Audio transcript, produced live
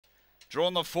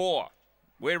Drawn the 4.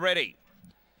 We're ready.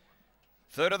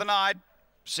 Third of the night.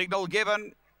 Signal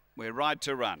given. We're right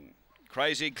to run.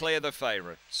 Crazy Claire the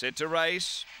favourite. Set to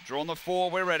race. Drawn the 4.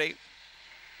 We're ready.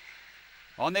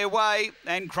 On their way,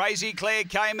 and Crazy Claire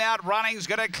came out. Running's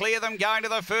going to clear them, going to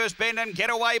the first bend and get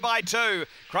away by 2.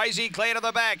 Crazy Claire to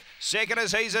the back. Second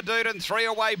is He's a Dude, and 3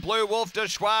 away Blue Wolf,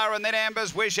 Deschwar, and then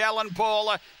Amber's Wish, Alan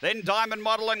Paul. Then Diamond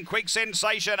Model and Quick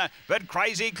Sensation. But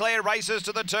Crazy Claire races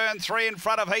to the turn. 3 in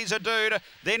front of He's a Dude.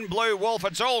 Then Blue Wolf.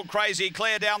 It's all Crazy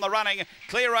Claire down the running.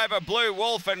 Clear over Blue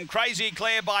Wolf and Crazy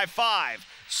Claire by 5.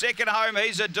 Second home,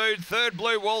 He's a Dude. Third,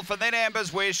 Blue Wolf, and then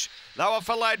Amber's Wish. They were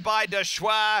followed by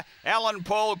Deschwar, Alan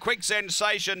Paul, Quick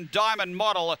Sensation, Diamond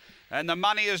Model. And the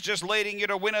money is just leading you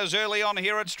to winners early on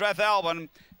here at Strathalbyn.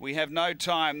 We have no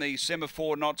time, the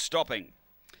semaphore not stopping.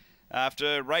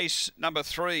 After race number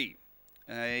 3,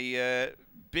 a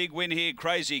big win here,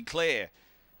 Crazy Claire.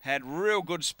 Had real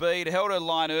good speed, held her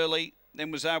line early,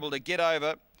 then was able to get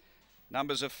over.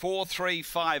 Numbers are 4, 3,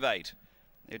 5, 8.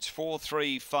 It's 4,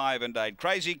 3, 5 and 8.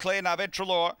 Crazy Claire,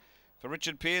 Narvetralor for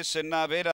Richard Pearce and Narveta.